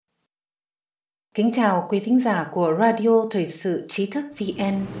Kính chào quý thính giả của Radio Thời sự Trí thức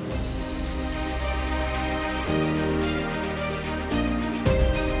VN.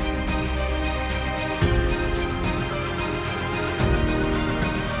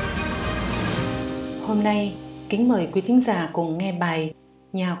 Hôm nay, kính mời quý thính giả cùng nghe bài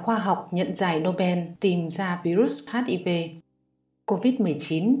Nhà khoa học nhận giải Nobel tìm ra virus HIV,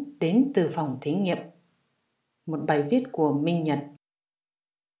 COVID-19 đến từ phòng thí nghiệm. Một bài viết của Minh Nhật.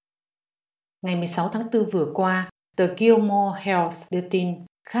 Ngày 16 tháng 4 vừa qua, tờ Gilmore Health đưa tin,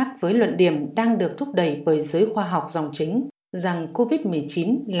 khác với luận điểm đang được thúc đẩy bởi giới khoa học dòng chính rằng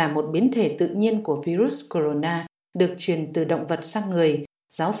COVID-19 là một biến thể tự nhiên của virus corona được truyền từ động vật sang người,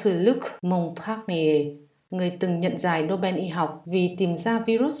 giáo sư Luc Montagnier, người từng nhận giải Nobel y học vì tìm ra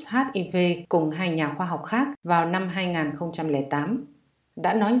virus HIV cùng hai nhà khoa học khác vào năm 2008,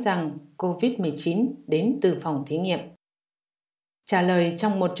 đã nói rằng COVID-19 đến từ phòng thí nghiệm. Trả lời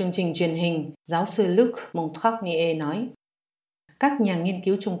trong một chương trình truyền hình, giáo sư Luc Montagnier nói, các nhà nghiên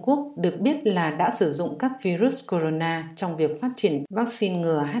cứu Trung Quốc được biết là đã sử dụng các virus corona trong việc phát triển vaccine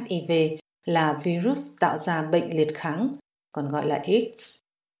ngừa HIV là virus tạo ra bệnh liệt kháng, còn gọi là AIDS.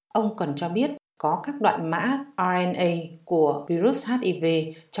 Ông còn cho biết có các đoạn mã RNA của virus HIV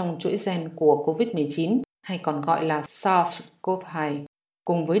trong chuỗi gen của COVID-19 hay còn gọi là SARS-CoV-2.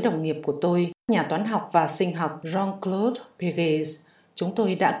 Cùng với đồng nghiệp của tôi, nhà toán học và sinh học Jean-Claude Piguez, chúng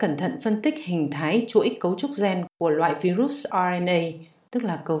tôi đã cẩn thận phân tích hình thái chuỗi cấu trúc gen của loại virus RNA, tức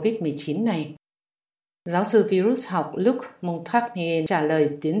là COVID-19 này. Giáo sư virus học Luc Montagnier trả lời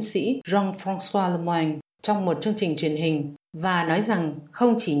tiến sĩ Jean-François Lemoyne trong một chương trình truyền hình và nói rằng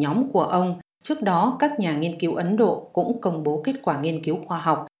không chỉ nhóm của ông, trước đó các nhà nghiên cứu Ấn Độ cũng công bố kết quả nghiên cứu khoa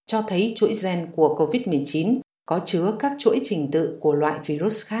học cho thấy chuỗi gen của COVID-19 có chứa các chuỗi trình tự của loại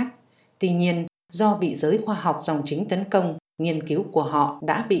virus khác. Tuy nhiên, do bị giới khoa học dòng chính tấn công, nghiên cứu của họ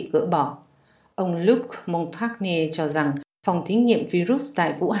đã bị gỡ bỏ. Ông Luc Montagnier cho rằng phòng thí nghiệm virus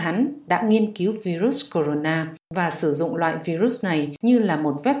tại Vũ Hán đã nghiên cứu virus corona và sử dụng loại virus này như là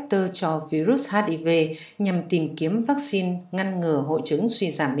một vector cho virus HIV nhằm tìm kiếm vaccine ngăn ngừa hội chứng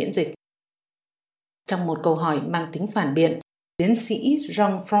suy giảm miễn dịch. Trong một câu hỏi mang tính phản biện, tiến sĩ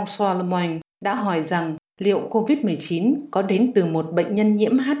Jean-François Lemoyne đã hỏi rằng liệu COVID-19 có đến từ một bệnh nhân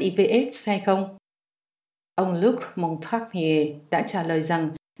nhiễm HIV/AIDS hay không? Ông Luc Montagnier đã trả lời rằng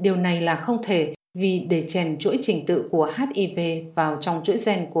điều này là không thể vì để chèn chuỗi trình tự của HIV vào trong chuỗi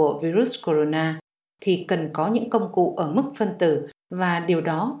gen của virus corona thì cần có những công cụ ở mức phân tử và điều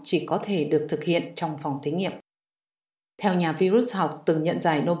đó chỉ có thể được thực hiện trong phòng thí nghiệm. Theo nhà virus học từng nhận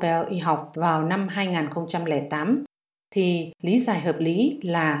giải Nobel y học vào năm 2008, thì lý giải hợp lý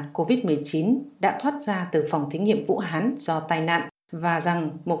là COVID-19 đã thoát ra từ phòng thí nghiệm Vũ Hán do tai nạn và rằng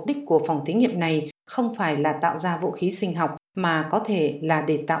mục đích của phòng thí nghiệm này không phải là tạo ra vũ khí sinh học mà có thể là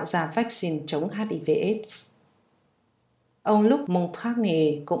để tạo ra vaccine chống HIV/AIDS. Ông Luc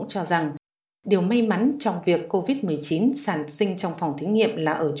Montagnier cũng cho rằng điều may mắn trong việc COVID-19 sản sinh trong phòng thí nghiệm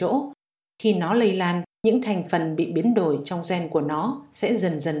là ở chỗ khi nó lây lan, những thành phần bị biến đổi trong gen của nó sẽ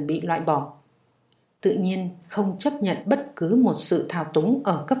dần dần bị loại bỏ. Tự nhiên không chấp nhận bất cứ một sự thao túng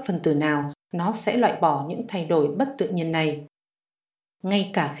ở cấp phân tử nào, nó sẽ loại bỏ những thay đổi bất tự nhiên này. Ngay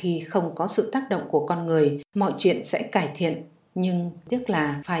cả khi không có sự tác động của con người, mọi chuyện sẽ cải thiện, nhưng tiếc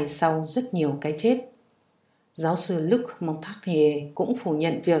là phải sau rất nhiều cái chết. Giáo sư Luc Montagnier cũng phủ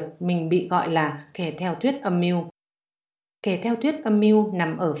nhận việc mình bị gọi là kẻ theo thuyết âm mưu. Kẻ theo thuyết âm mưu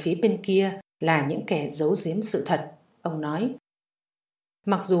nằm ở phía bên kia là những kẻ giấu giếm sự thật, ông nói.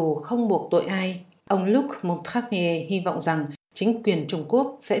 Mặc dù không buộc tội ai, ông Luc Montagnier hy vọng rằng chính quyền Trung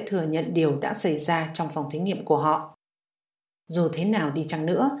Quốc sẽ thừa nhận điều đã xảy ra trong phòng thí nghiệm của họ. Dù thế nào đi chăng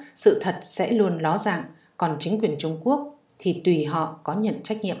nữa, sự thật sẽ luôn ló dạng, còn chính quyền Trung Quốc thì tùy họ có nhận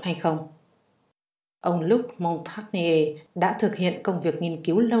trách nhiệm hay không. Ông Luc Montagnier đã thực hiện công việc nghiên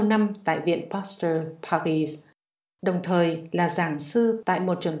cứu lâu năm tại Viện Pasteur Paris, đồng thời là giảng sư tại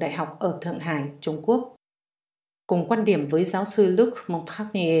một trường đại học ở Thượng Hải, Trung Quốc. Cùng quan điểm với giáo sư Luc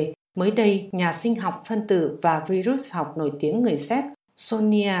Montagnier, mới đây nhà sinh học phân tử và virus học nổi tiếng người Séc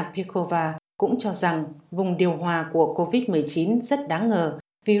Sonia Pekova cũng cho rằng vùng điều hòa của COVID-19 rất đáng ngờ.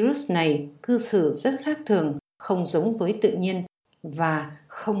 Virus này cư xử rất khác thường, không giống với tự nhiên và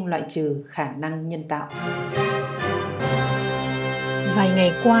không loại trừ khả năng nhân tạo. Vài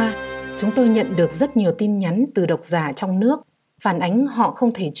ngày qua, chúng tôi nhận được rất nhiều tin nhắn từ độc giả trong nước phản ánh họ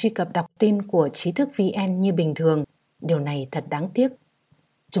không thể truy cập đọc tin của Trí thức VN như bình thường. Điều này thật đáng tiếc.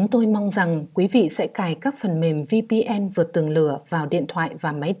 Chúng tôi mong rằng quý vị sẽ cài các phần mềm VPN vượt tường lửa vào điện thoại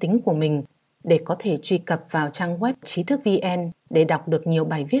và máy tính của mình để có thể truy cập vào trang web Trí thức VN để đọc được nhiều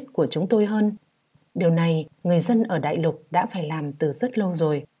bài viết của chúng tôi hơn. Điều này người dân ở đại lục đã phải làm từ rất lâu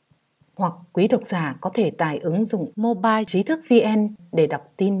rồi. hoặc quý độc giả có thể tải ứng dụng mobile Trí thức VN để đọc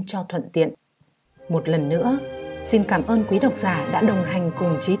tin cho thuận tiện. Một lần nữa, xin cảm ơn quý độc giả đã đồng hành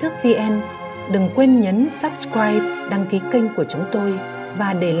cùng Trí thức VN. Đừng quên nhấn subscribe, đăng ký kênh của chúng tôi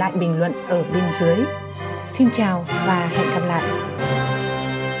và để lại bình luận ở bên dưới. Xin chào và hẹn gặp lại!